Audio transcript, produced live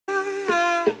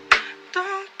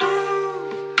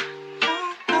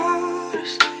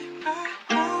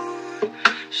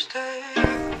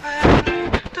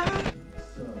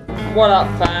What up,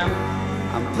 fam?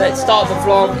 Let's start the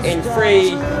vlog in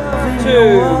 3, 2,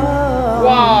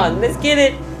 1. Let's get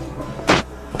it.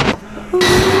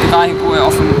 The guy who bought it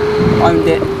off him owned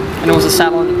it, and it was a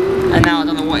salon, and now I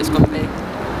don't know what it's going to be.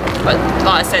 But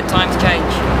like I said, times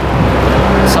change.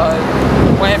 So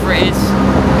whatever it is,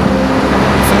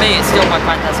 for me it's still my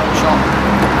granddad's old shop.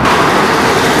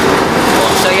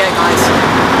 So yeah, guys,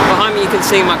 behind me you can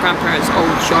see my grandparents'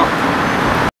 old shop.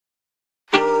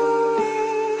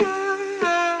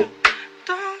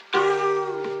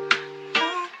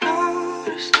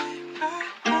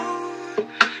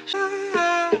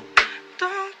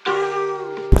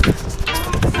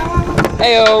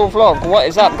 Heyo vlog, what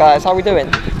is up guys, how we doing?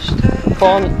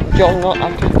 Buongiorno a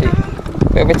tutti.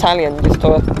 Bit of Italian just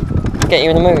to get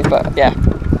you in the mood, but yeah.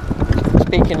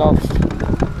 Speaking of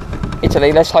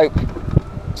Italy, let's hope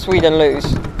Sweden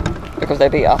lose because they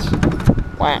beat us.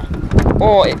 Wow.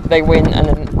 Or if they win and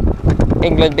then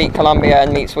England beat Colombia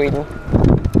and beat Sweden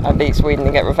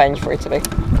and get revenge for Italy.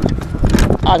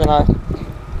 I don't know.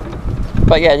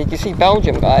 But yeah, did you see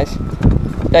Belgium, guys?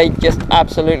 They just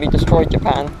absolutely destroyed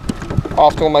Japan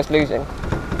after almost losing.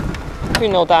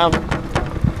 2-0 down,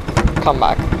 come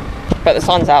back. But the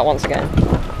sun's out once again.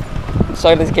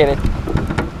 So let's get it.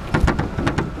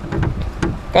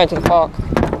 Going to the park.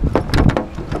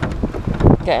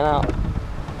 Getting out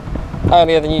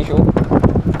earlier than usual.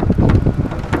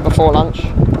 Before lunch.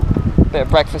 Bit of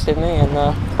breakfast in me and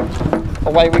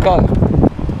away we go.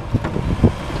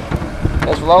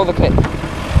 Let's roll the clip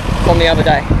from the other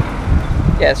day.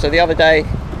 Yeah, so the other day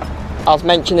I was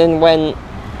mentioning when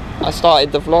I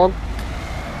started the vlog,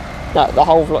 the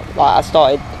whole vlog, like I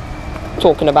started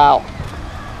talking about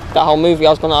the whole movie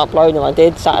I was going to upload, and I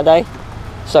did Saturday.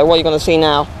 So what you're going to see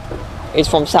now is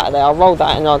from Saturday. I'll roll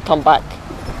that and I'll come back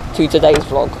to today's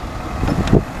vlog.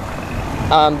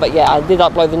 But yeah, I did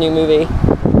upload the new movie.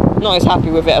 Not as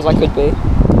happy with it as I could be,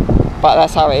 but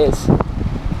that's how it is,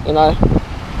 you know.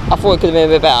 I thought it could have been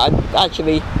a bit better. I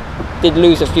actually did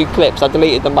lose a few clips. I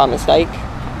deleted them by mistake.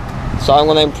 So I'm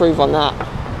going to improve on that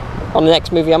on the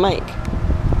next movie I make.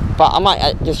 But I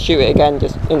might just shoot it again,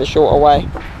 just in the shorter way.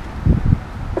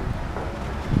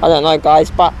 I don't know, guys.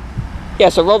 But yeah,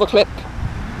 so roll the clip.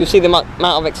 You'll see the amount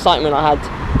of excitement I had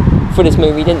for this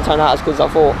movie. It didn't turn out as good as I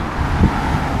thought.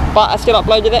 But I still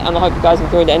uploaded it, and I hope you guys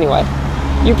enjoyed it anyway.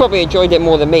 You probably enjoyed it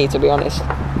more than me, to be honest.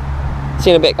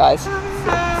 See you in a bit, guys.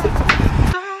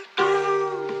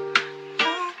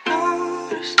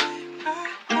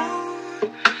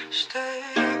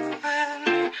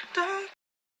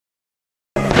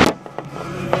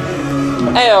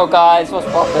 Heyo guys, what's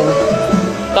poppin'?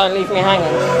 Don't leave me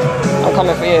hanging. I'm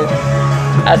coming for you.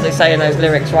 As they say in those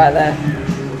lyrics right there.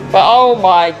 But oh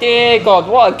my dear God,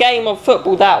 what a game of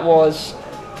football that was.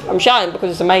 I'm shouting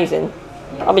because it's amazing.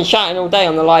 I've been shouting all day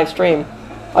on the live stream.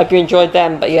 Hope you enjoyed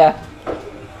them, but yeah.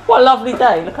 What a lovely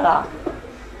day, look at that.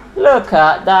 Look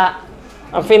at that.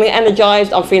 I'm feeling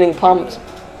energized, I'm feeling pumped.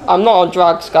 I'm not on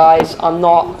drugs, guys. I'm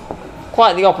not.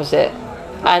 Quite the opposite.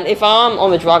 And if I'm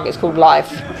on the drug, it's called life.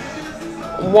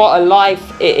 What a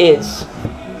life it is.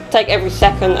 Take every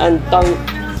second and don't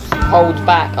hold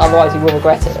back, otherwise you will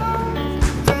regret it.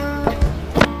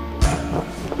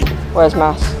 Where's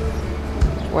Mass?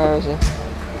 Where is he?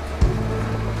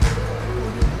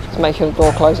 Let's make sure the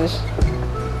door closes.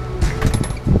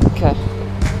 Okay.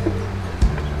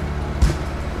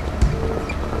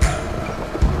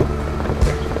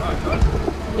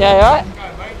 Yeah, you alright?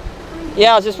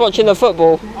 Yeah, I was just watching the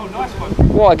football. Oh, nice one.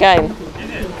 What a game.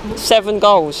 7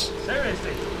 goals.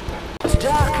 Seriously?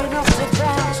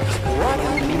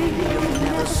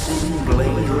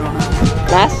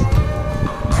 Mass?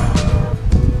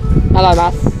 Hello,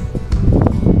 Mass.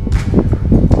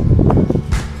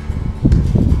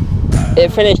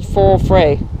 It finished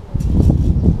 4-3.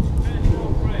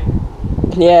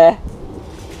 Yeah.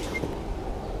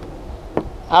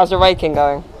 How's the raking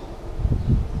going?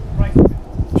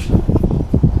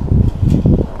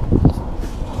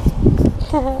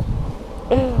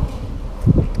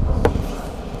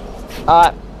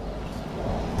 Alright,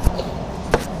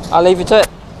 I'll leave you to it.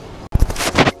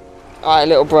 Alright,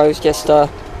 little bro's just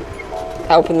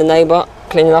helping the neighbour,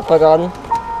 cleaning up her garden.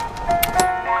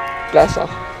 Bless her.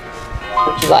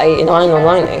 She's like 89 or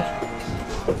 90.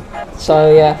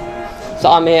 So yeah,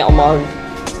 so I'm here on my own.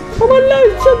 I'm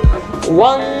lonesome.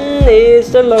 One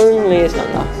is the loneliest.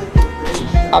 No.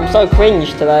 I'm so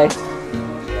cringe today.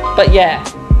 But yeah,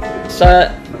 so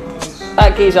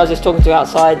that geezer I was just talking to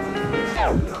outside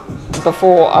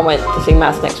before I went to see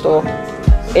Mass next door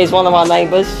is one of our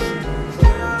neighbours.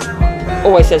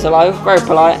 Always says hello, very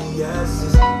polite.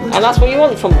 And that's what you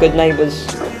want from good neighbours.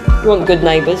 You want good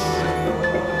neighbours.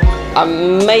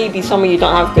 Maybe some of you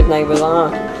don't have good neighbours, I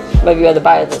don't know. Maybe you had a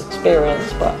bad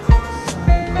experience, but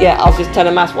yeah, I was just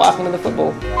telling Mass what happened with the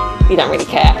football. He don't really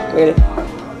care, really.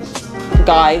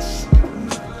 Guys,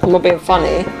 I'm not being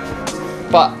funny,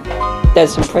 but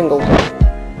there's some Pringles.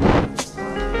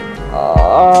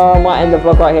 I might end the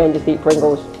vlog right here and just eat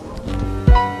Pringles.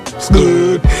 It's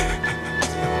good.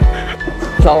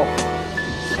 So,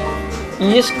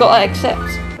 you just gotta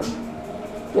accept.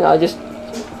 You know, just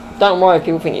don't worry if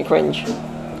people think you're cringe.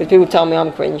 Because people tell me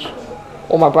I'm cringe.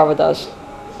 Or my brother does.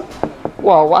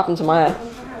 Whoa, what happened to my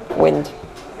hair? Wind.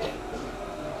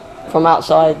 From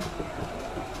outside.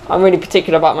 I'm really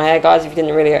particular about my hair, guys, if you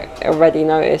didn't really already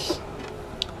notice.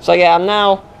 So yeah, I'm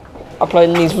now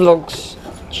uploading these vlogs.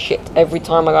 Shit, every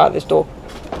time I go out this door.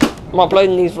 I'm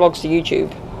uploading these vlogs to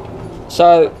YouTube.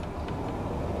 So,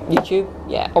 YouTube?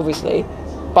 Yeah, obviously.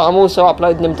 But I'm also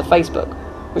uploading them to Facebook.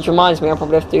 Which reminds me, I'll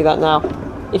probably have to do that now.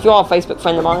 If you are a Facebook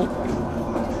friend of mine,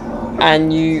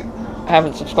 and you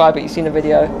haven't subscribed but you've seen a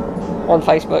video on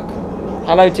Facebook,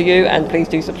 hello to you, and please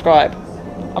do subscribe.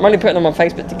 I'm only putting them on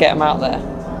Facebook to get them out there.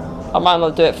 I might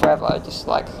not do it forever, just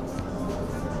like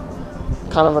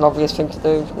kind of an obvious thing to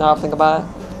do now I think about it.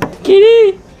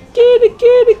 Kitty! Kitty,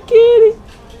 kitty, kitty!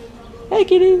 Hey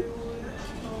kitty!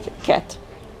 It's a cat.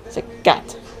 It's a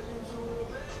cat.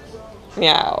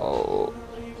 Meow.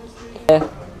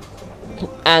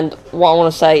 And what I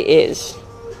want to say is,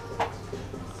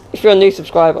 if you're a new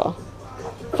subscriber,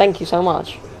 thank you so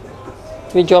much.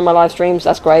 If you enjoy my live streams,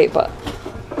 that's great, but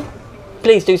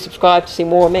please do subscribe to see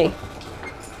more of me.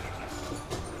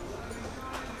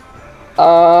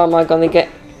 Am I gonna get...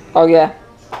 Oh yeah,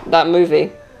 that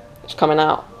movie is coming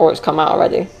out, or it's come out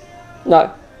already.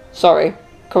 No, sorry,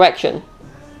 correction.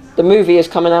 The movie is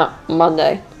coming out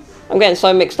Monday. I'm getting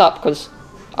so mixed up because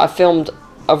I filmed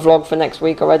a vlog for next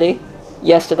week already,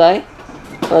 yesterday.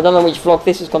 And I don't know which vlog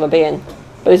this is gonna be in,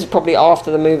 but this is probably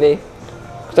after the movie.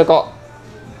 Because I've got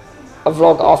a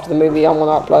vlog after the movie I'm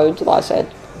gonna upload, like I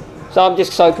said. So I'm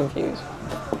just so confused.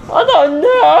 I don't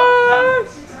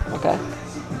know! Okay.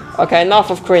 Okay, enough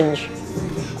of cringe.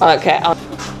 Okay,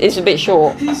 it's a bit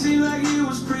short.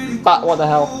 But what the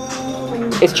hell.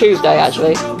 It's Tuesday,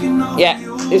 actually. Yeah,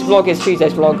 this vlog is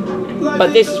Tuesday's vlog.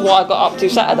 But this is what I got up to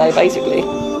Saturday, basically.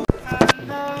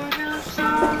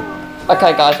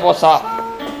 Okay guys, what's up?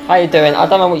 How you doing? I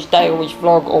don't know which day or which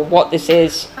vlog or what this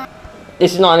is.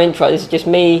 This is not an intro, this is just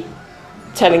me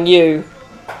telling you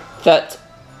that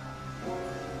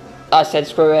I said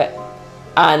screw it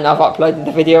and I've uploaded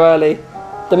the video early.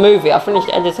 The movie, I finished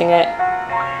editing it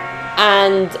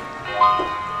and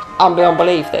I'm beyond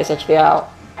belief that it's actually out.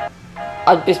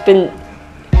 I've just been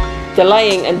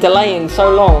delaying and delaying so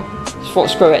long. Just thought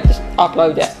screw it, just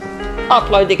upload it.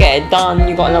 Upload it, get it done,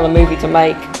 you've got another movie to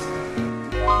make.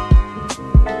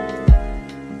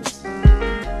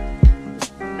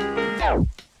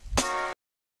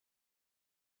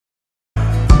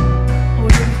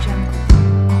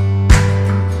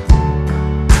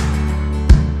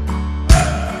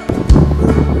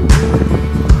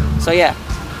 So yeah,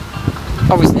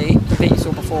 obviously the bit you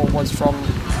saw before was from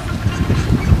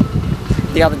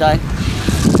the other day,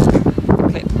 the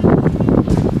clip.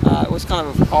 It was kind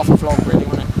of half a vlog really,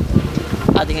 wasn't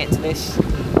it? Adding it to this.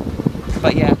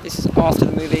 But yeah, this is after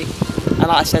the movie, and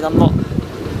like I said, I'm not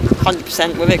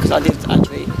 100% with it because I did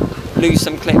actually lose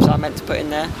some clips I meant to put in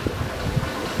there,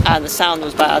 and the sound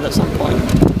was bad at some point,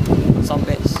 some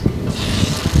bits.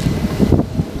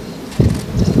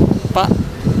 But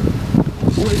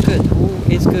all is good,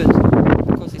 all is good,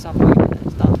 because it's uploaded and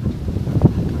it's done.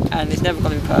 And it's never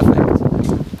going to be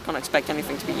perfect. Can't expect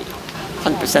anything to be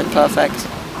 100% perfect.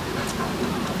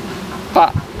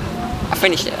 But I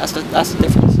finished it, that's the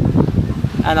difference.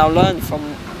 And I'll learn from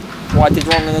what I did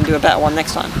wrong and then do a better one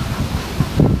next time.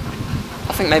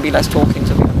 I think maybe less talking,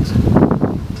 to be honest.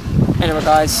 Anyway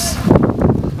guys,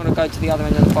 I'm going to go to the other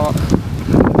end of the park.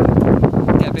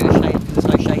 Get a bit of shade, because there's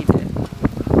no shade here.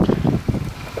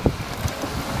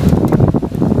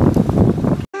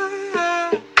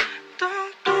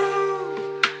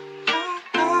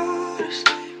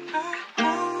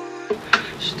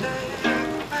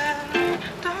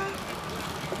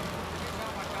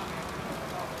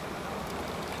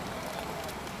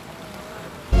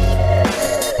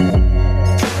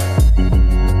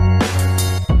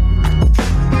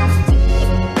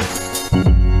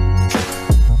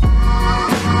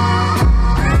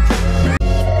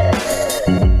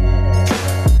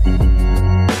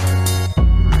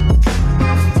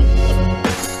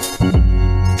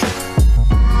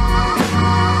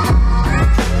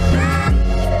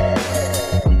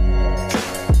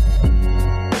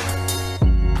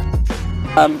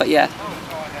 But yeah.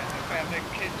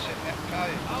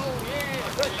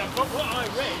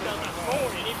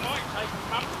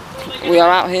 we are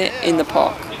out here in the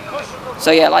park.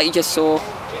 So yeah, like you just saw,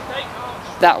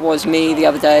 that was me the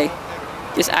other day,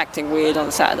 just acting weird on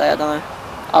a Saturday. I don't know.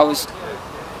 I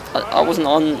wasn't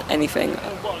on anything.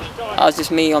 I was just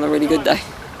me on a really good day.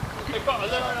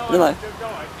 I don't know.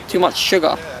 Too much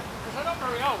sugar.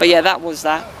 But yeah, that was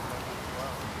that.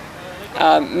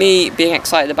 Me being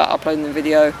excited about uploading the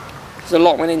video, because a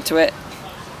lot went into it.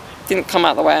 Didn't come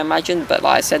out the way I imagined, but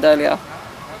like I said earlier,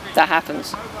 that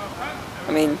happens.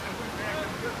 I mean,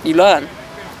 you learn.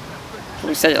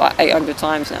 We've said it like 800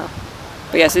 times now.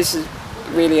 But yes, this is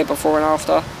really a before and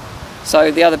after.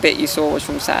 So the other bit you saw was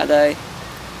from Saturday.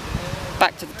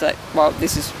 Back to the day. Well,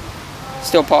 this is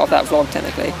still part of that vlog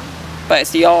technically, but it's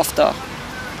the after.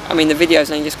 I mean, the video's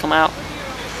only just come out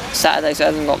Saturday, so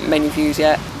it hasn't got many views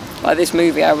yet. Like this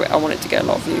movie, I want it to get a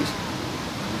lot of views.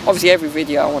 Obviously every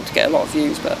video I want to get a lot of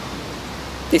views, but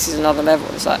this is another level.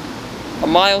 It's like a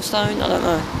milestone, I don't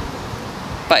know.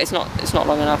 But it's not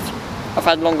long enough. I've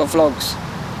had longer vlogs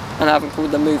and I haven't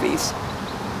called them movies.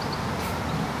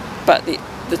 But the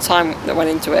time that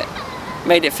went into it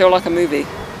made it feel like a movie.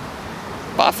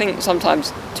 But I think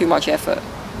sometimes too much effort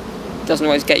doesn't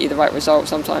always get you the right result.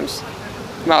 Sometimes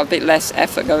you might have a bit less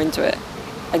effort go into it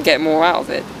and get more out of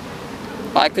it.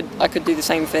 But I could do the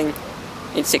same thing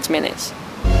in 6 minutes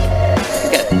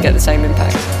and get the same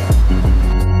impact.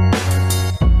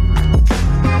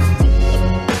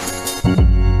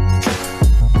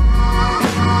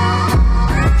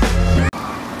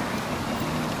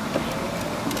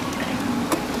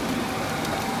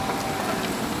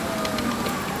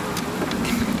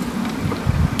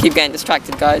 Keep getting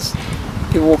distracted, guys.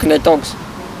 People walking their dogs.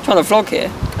 I'm trying to vlog here.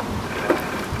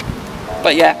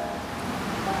 But yeah,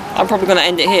 I'm probably going to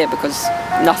end it here because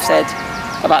enough said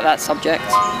about that subject.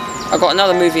 I've got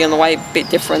another movie on the way, a bit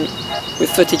different, with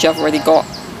footage I've already got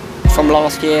from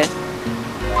last year.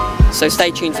 So stay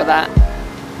tuned for that.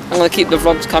 I'm going to keep the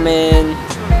vlogs coming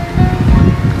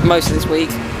most of this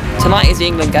week. Tonight is the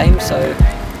England game, so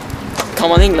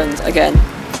come on England again.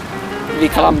 It'll be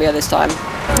Colombia this time.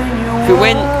 If we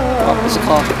win, oh, there's a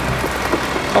car.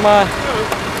 Come on.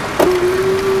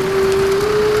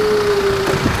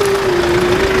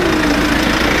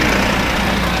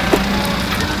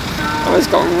 I almost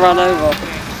got run over.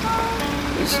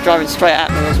 He's driving straight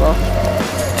at me as well.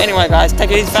 Anyway, guys,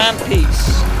 take it easy, fam. Peace.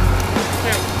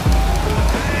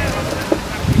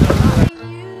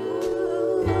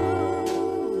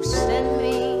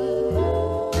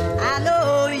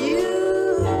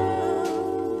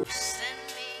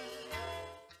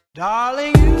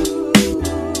 Darling, you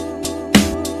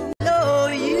know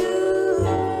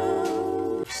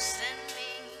you send me.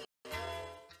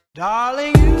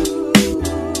 Darling, you